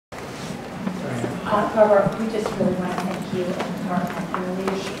Barbara, we just really want to thank you and Mark and the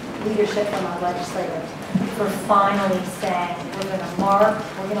leadership from our legislators for finally saying we're going to mark,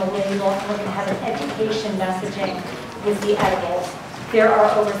 we're going to label, and we're going to have an education messaging with the edibles. There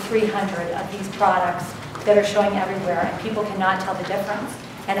are over 300 of these products that are showing everywhere, and people cannot tell the difference.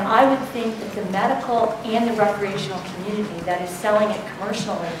 And I would think that the medical and the recreational community that is selling it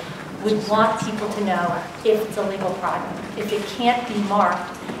commercially would want people to know if it's a legal product. If it can't be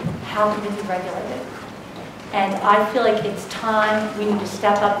marked, how can it be regulated? And I feel like it's time we need to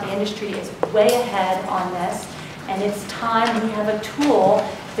step up. The industry is way ahead on this, and it's time we have a tool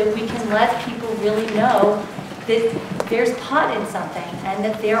that we can let people really know that there's pot in something and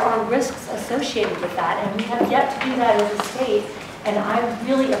that there are risks associated with that. And we have yet to do that as a state. And I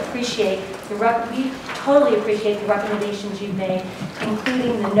really appreciate we totally appreciate the recommendations you've made,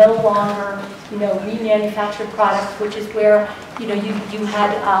 including the no longer, remanufactured products, which is where, you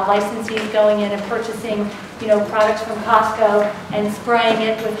had licensees going in and purchasing, products from Costco and spraying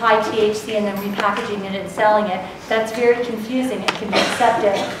it with high THC and then repackaging it and selling it. That's very confusing. It can be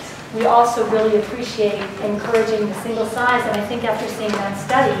deceptive. We also really appreciate encouraging the single size, and I think after seeing that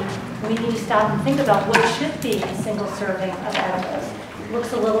study, we need to stop and think about what should be a single serving of edibles. It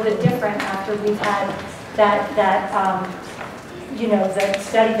looks a little bit different after we've had the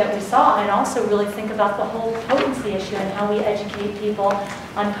study that we saw, and also really think about the whole potency issue and how we educate people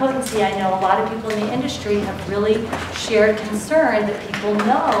on potency. I know a lot of people in the industry have really shared concern that people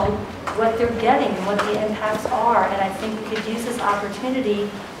know what they're getting and what the impacts are, and I think we could use this opportunity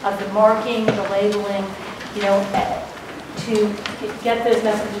of the marking, the labeling, to get those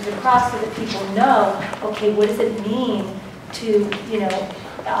messages across so that people know, okay, what does it mean to,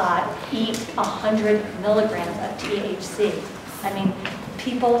 eat 100 milligrams of THC? I mean,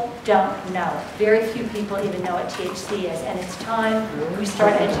 people don't know. Very few people even know what THC is, and it's time we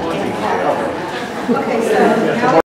start educating people. Okay, so now